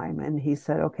over time. And he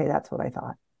said, okay, that's what I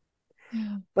thought.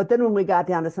 Yeah. But then when we got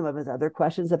down to some of his other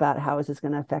questions about how is this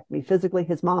going to affect me physically,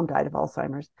 his mom died of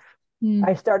Alzheimer's.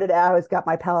 I always got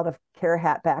my palliative care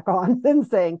hat back on and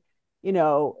saying,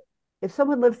 if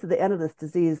someone lives to the end of this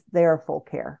disease, they are full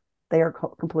care. They are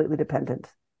completely dependent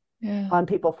on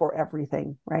people for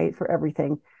everything, right? For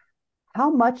everything. How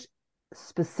much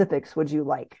specifics would you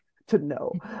like to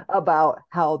know about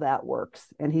how that works?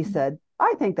 And he said,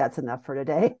 I think that's enough for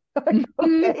today.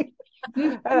 Okay.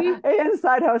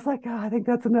 Inside, I was like, oh, I think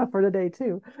that's enough for today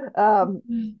too.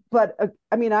 But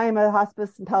I am a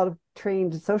hospice and palliative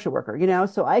trained social worker,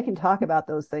 so I can talk about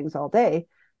those things all day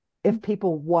if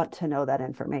people want to know that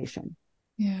information.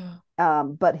 Yeah.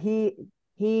 But he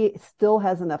still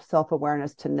has enough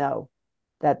self-awareness to know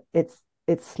that it's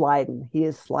sliding. He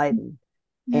is sliding,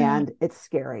 and it's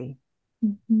scary.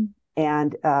 Mm-hmm.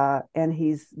 And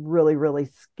he's really, really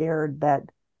scared that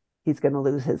he's going to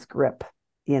lose his grip,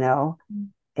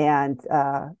 and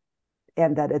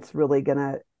that it's really going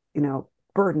to,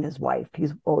 burden his wife.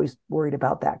 He's always worried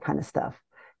about that kind of stuff.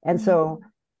 And so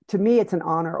to me, it's an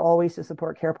honor always to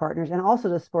support care partners and also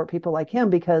to support people like him,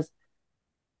 because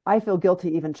I feel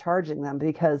guilty even charging them,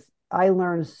 because I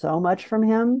learned so much from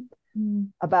him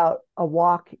about a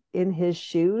walk in his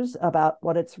shoes, about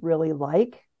what it's really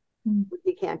like when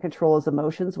he can't control his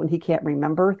emotions, when he can't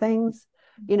remember things,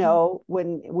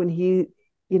 when he,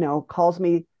 calls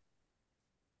me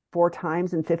 4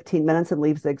 times in 15 minutes and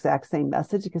leaves the exact same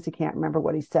message because he can't remember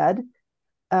what he said.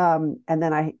 And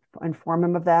then I inform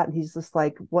him of that. And he's just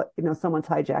like, what, someone's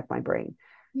hijacked my brain,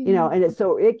 and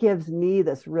so it gives me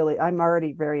this really, I'm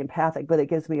already very empathic, but it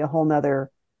gives me a whole nother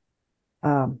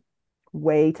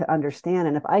way to understand.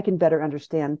 And if I can better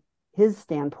understand his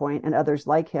standpoint and others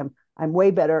like him, I'm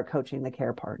way better at coaching the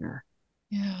care partner.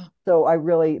 Yeah. So I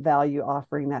really value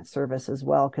offering that service as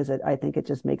well, because I think it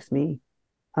just makes me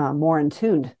more in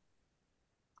tuned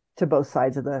to both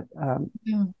sides of the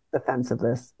fence of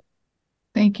this.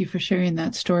 Thank you for sharing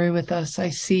that story with us. I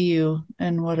see you,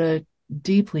 and what a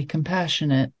deeply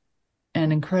compassionate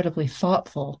and incredibly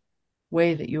thoughtful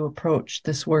way that you approach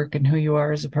this work and who you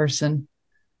are as a person.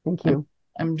 Thank you.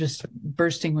 I'm just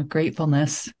bursting with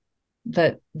gratefulness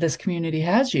that this community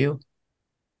has you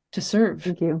to serve.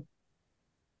 Thank you.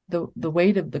 The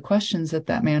weight of the questions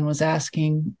that man was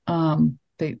asking,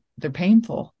 they're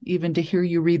painful, even to hear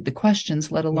you read the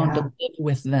questions, let alone to live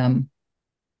with them.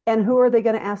 And who are they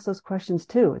going to ask those questions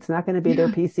to? It's not going to be their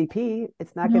PCP.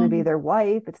 It's not going to be their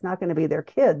wife. It's not going to be their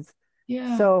kids.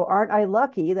 Yeah. So aren't I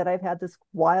lucky that I've had this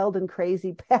wild and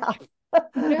crazy path?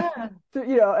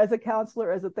 As a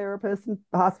counselor, as a therapist, and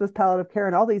hospice, palliative care,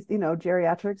 and all these,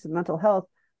 geriatrics and mental health,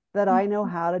 that I know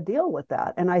how to deal with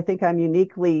that. And I think I'm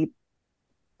uniquely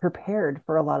prepared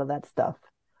for a lot of that stuff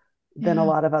than a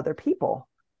lot of other people.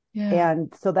 Yeah.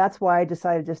 And so that's why I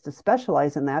decided just to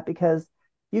specialize in that, because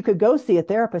you could go see a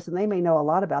therapist and they may know a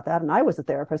lot about that. And I was a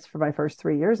therapist for my first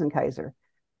 3 years in Kaiser.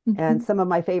 And some of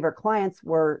my favorite clients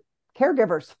were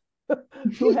caregivers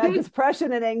who had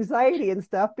depression and anxiety and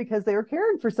stuff because they were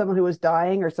caring for someone who was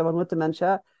dying or someone with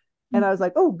dementia. And I was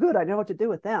like, oh, good, I know what to do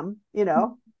with them,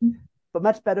 but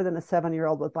much better than a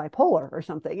 7-year-old with bipolar or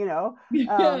something.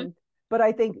 Yeah. But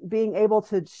I think being able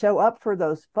to show up for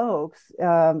those folks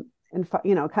and,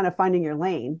 kind of finding your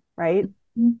lane, right,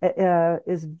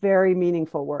 is very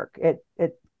meaningful work. It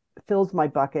fills my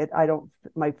bucket.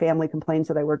 My family complains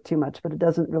that I work too much, but it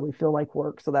doesn't really feel like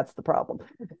work. So that's the problem.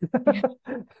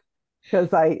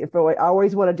 Because I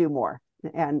always want to do more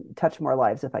and touch more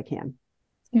lives if I can.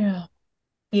 Yeah.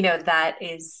 That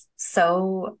is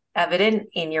so evident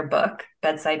in your book,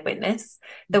 Bedside Witness,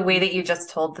 the way that you just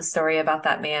told the story about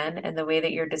that man and the way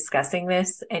that you're discussing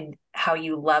this and how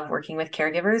you love working with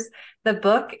caregivers. The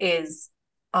book is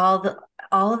all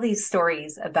of these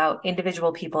stories about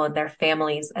individual people and their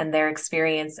families and their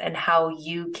experience and how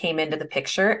you came into the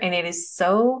picture. And it is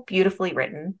so beautifully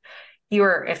written. You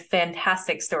are a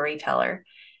fantastic storyteller.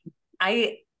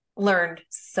 I learned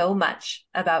so much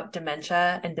about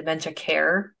dementia and dementia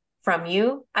care from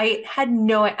you. I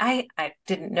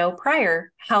didn't know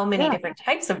prior how many different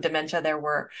types of dementia there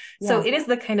were. So it is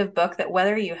the kind of book that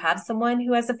whether you have someone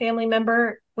who has a family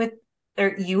member with,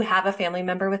 or you have a family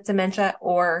member with dementia,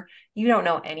 or you don't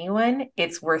know anyone,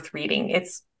 it's worth reading.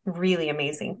 It's really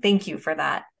amazing. Thank you for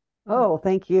that. Oh,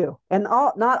 thank you. And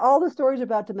not all the stories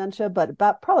about dementia, but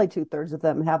about probably 2/3 of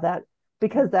them have that,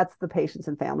 because that's the patients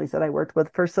and families that I worked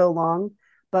with for so long.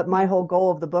 But my whole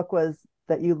goal of the book was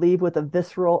that you leave with a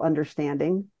visceral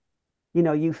understanding.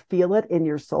 You feel it in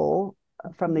your soul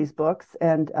from these books,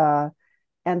 and that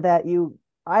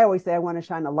I always say I want to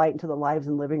shine a light into the lives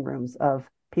and living rooms of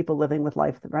people living with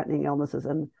life-threatening illnesses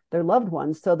and their loved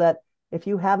ones, so that if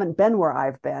you haven't been where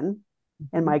I've been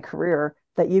in my career,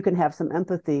 that you can have some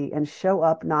empathy and show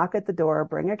up, knock at the door,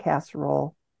 bring a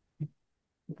casserole,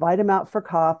 invite them out for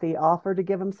coffee, offer to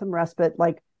give them some respite,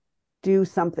 like do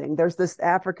something. There's this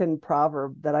African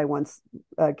proverb that I once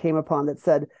came upon that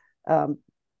said,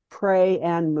 pray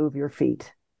and move your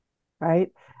feet, right?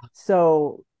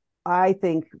 So I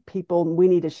think we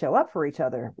need to show up for each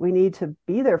other. We need to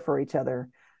be there for each other,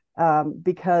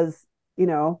 because,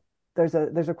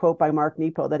 there's a quote by Mark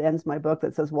Nepo that ends my book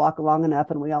that says, walk long enough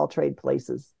and we all trade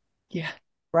places. Yeah.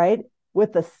 Right?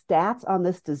 With the stats on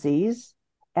this disease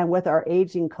and with our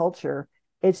aging culture,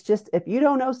 it's just, if you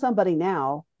don't know somebody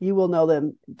now, you will know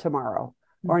them tomorrow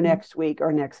or next week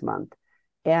or next month.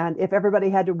 And if everybody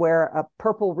had to wear a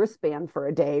purple wristband for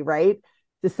a day, right,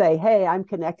 to say, hey, I'm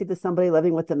connected to somebody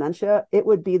living with dementia, it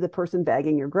would be the person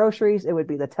bagging your groceries. It would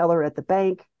be the teller at the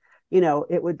bank.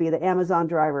 It would be the Amazon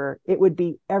driver. It would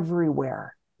be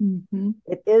everywhere.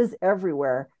 It is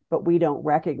everywhere, but we don't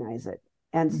recognize it.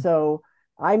 And so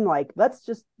I'm like, let's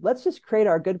just create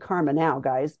our good karma now,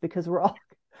 guys, because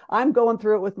I'm going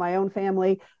through it with my own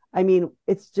family. I mean,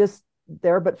 it's just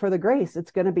there, but for the grace,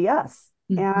 it's going to be us.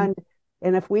 And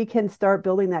if we can start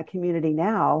building that community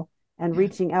now and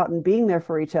reaching out and being there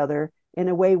for each other in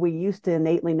a way we used to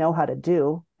innately know how to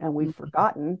do, and we've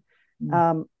forgotten,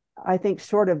 I think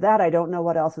short of that, I don't know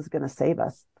what else is going to save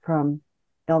us from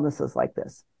illnesses like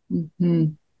this.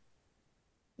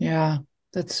 Yeah,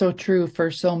 that's so true for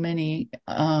so many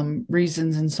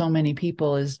reasons, and so many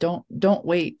people is don't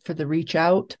wait for the reach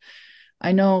out.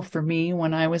 I know for me,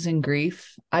 when I was in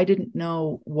grief, I didn't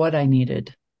know what I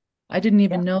needed. I didn't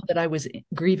even know that I was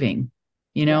grieving.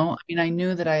 I mean, I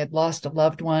knew that I had lost a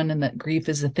loved one and that grief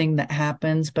is a thing that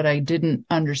happens, but I didn't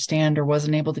understand or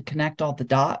wasn't able to connect all the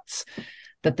dots,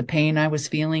 that the pain I was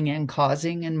feeling and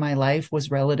causing in my life was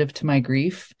relative to my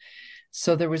grief.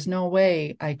 So there was no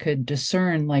way I could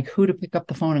discern like who to pick up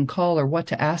the phone and call or what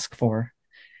to ask for.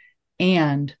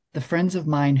 And the friends of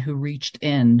mine who reached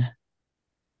in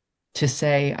to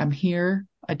say, I'm here,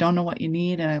 I don't know what you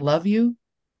need, and I love you,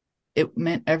 it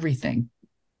meant everything.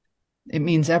 It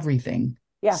means everything.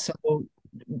 Yeah. So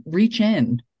reach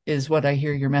in is what I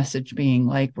hear your message being.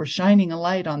 Like, we're shining a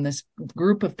light on this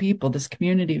group of people, this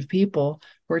community of people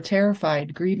who are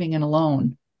terrified, grieving, and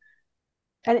alone.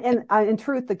 And in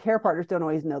truth, the care partners don't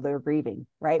always know they're grieving,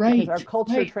 right? Because our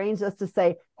culture trains us to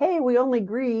say, hey, we only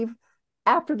grieve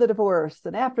after the divorce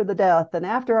and after the death and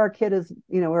after our kid is,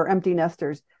 we're empty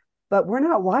nesters. But we're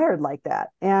not wired like that.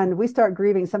 And we start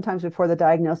grieving sometimes before the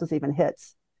diagnosis even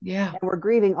hits. Yeah. And we're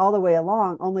grieving all the way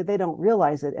along, only they don't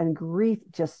realize it. And grief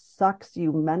just sucks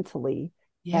you mentally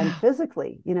and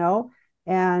physically,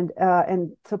 And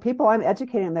so people I'm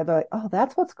educating, they're like, oh,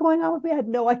 that's what's going on with me. I had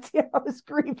no idea I was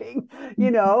grieving,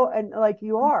 and like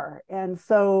you are. And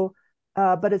so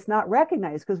but it's not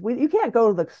recognized because you can't go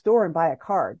to the store and buy a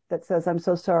card that says, "I'm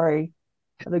so sorry,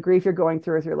 the grief you're going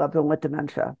through with your loved one with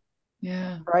dementia."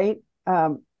 Yeah. Right?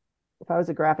 If I was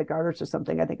a graphic artist or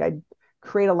something, I think I'd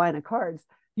create a line of cards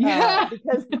Yeah.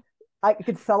 because I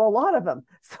could sell a lot of them.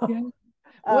 So, Yeah.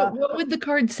 What would the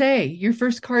card say? Your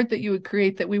first card that you would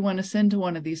create that we want to send to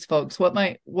one of these folks. What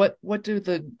do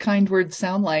the kind words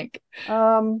sound like?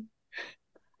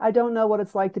 I don't know what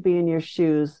it's like to be in your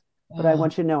shoes, but I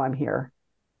want you to know I'm here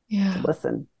to Yeah.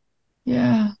 listen.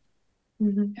 Yeah.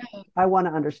 Mhm. I want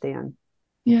to understand.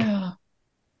 Yeah.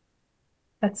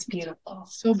 That's beautiful.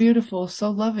 So beautiful,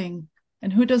 so loving.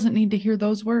 And who doesn't need to hear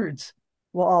those words?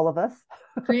 Well, all of us.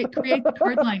 Create the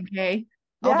card line, Kay.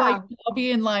 Yeah. I'll be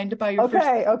in line to buy your first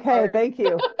Okay. card. Thank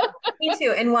you. Me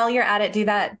too. And while you're at it, do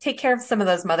that. Take care of some of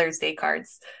those Mother's Day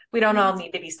cards. We don't all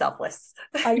need to be selfless.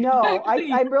 I know.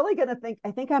 Exactly. I'm really going to I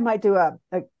think I might do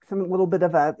some little bit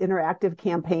of a interactive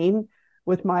campaign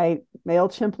with my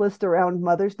MailChimp list around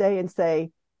Mother's Day and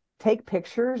say, take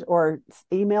pictures or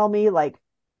email me. Like,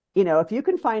 if you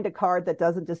can find a card that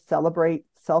doesn't just celebrate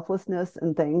selflessness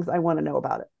and things, I want to know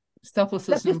about it.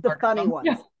 Selflessness. That's just the funny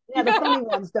ones. Yeah, the funny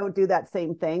ones don't do that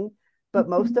same thing, but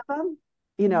most of them,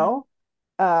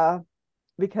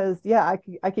 because I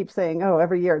keep saying, oh,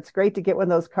 every year it's great to get one of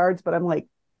those cards, but I'm like,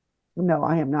 no,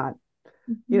 I am not.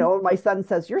 My son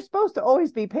says, you're supposed to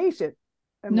always be patient.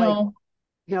 I'm like,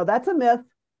 no, that's a myth.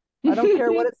 I don't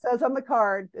care what it says on the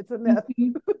card. It's a myth.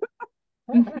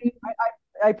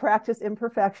 I practice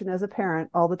imperfection as a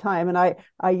parent all the time. And I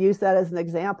use that as an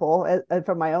example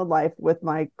from my own life with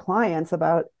my clients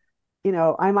about,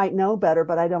 I might know better,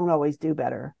 but I don't always do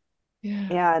better.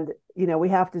 Yeah. And, we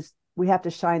have to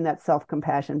shine that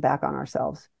self-compassion back on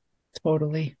ourselves.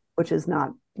 Totally. Which is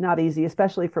not easy,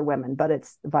 especially for women, but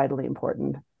it's vitally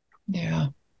important. Yeah,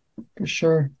 for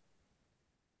sure.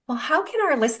 Well, how can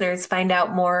our listeners find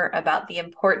out more about the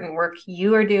important work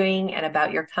you are doing and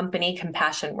about your company,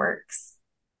 Compassion Works?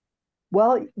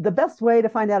 Well, the best way to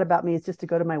find out about me is just to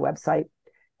go to my website,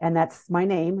 and that's my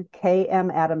name,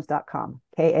 kmadams.com,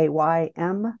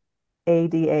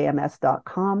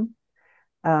 KayMADAMS.com.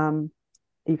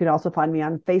 You can also find me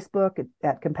on Facebook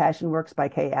at Compassion Works by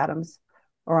Kay Adams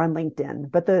or on LinkedIn.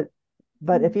 But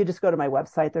if you just go to my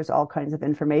website, there's all kinds of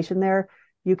information there.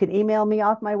 You can email me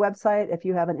off my website if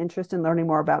you have an interest in learning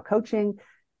more about coaching.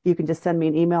 You can just send me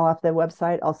an email off the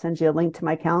website. I'll send you a link to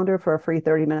my calendar for a free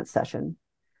 30-minute session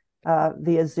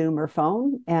via Zoom or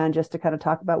phone, and just to kind of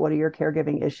talk about what are your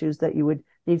caregiving issues that you would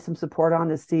need some support on,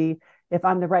 to see if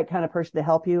I'm the right kind of person to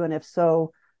help you, and if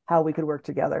so, how we could work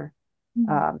together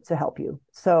to help you.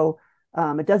 So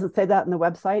it doesn't say that in the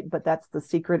website, but that's the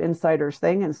secret insiders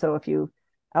thing. And so if you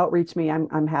outreach me,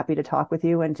 I'm happy to talk with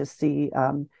you and just see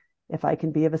if I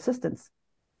can be of assistance.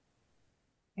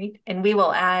 Right. And we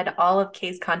will add all of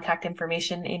Kay's contact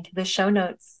information into the show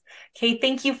notes. Kay,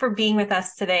 thank you for being with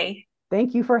us today.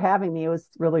 Thank you for having me. It was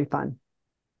really fun.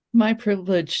 My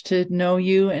privilege to know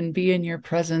you and be in your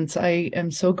presence. I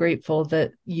am so grateful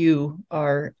that you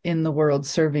are in the world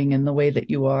serving in the way that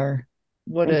you are.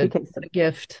 What a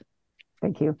gift.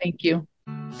 Thank you. Thank you.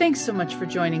 Thanks so much for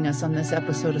joining us on this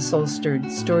episode of Soul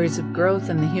Stirred, Stories of Growth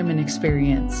and the Human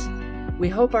Experience. We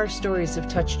hope our stories have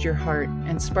touched your heart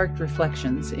and sparked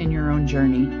reflections in your own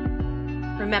journey.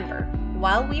 Remember,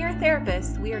 while we are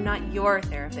therapists, we are not your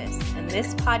therapists, and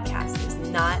this podcast is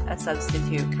not a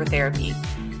substitute for therapy.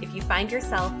 If you find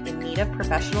yourself in need of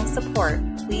professional support,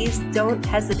 please don't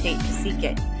hesitate to seek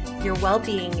it. Your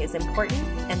well-being is important,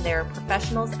 and there are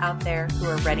professionals out there who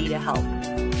are ready to help.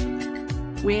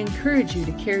 We encourage you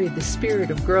to carry the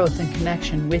spirit of growth and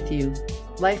connection with you.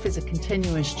 Life is a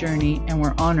continuous journey, and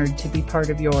we're honored to be part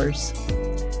of yours.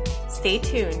 Stay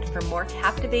tuned for more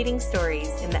captivating stories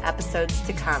in the episodes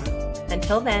to come.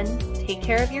 Until then, take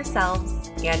care of yourselves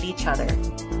and each other.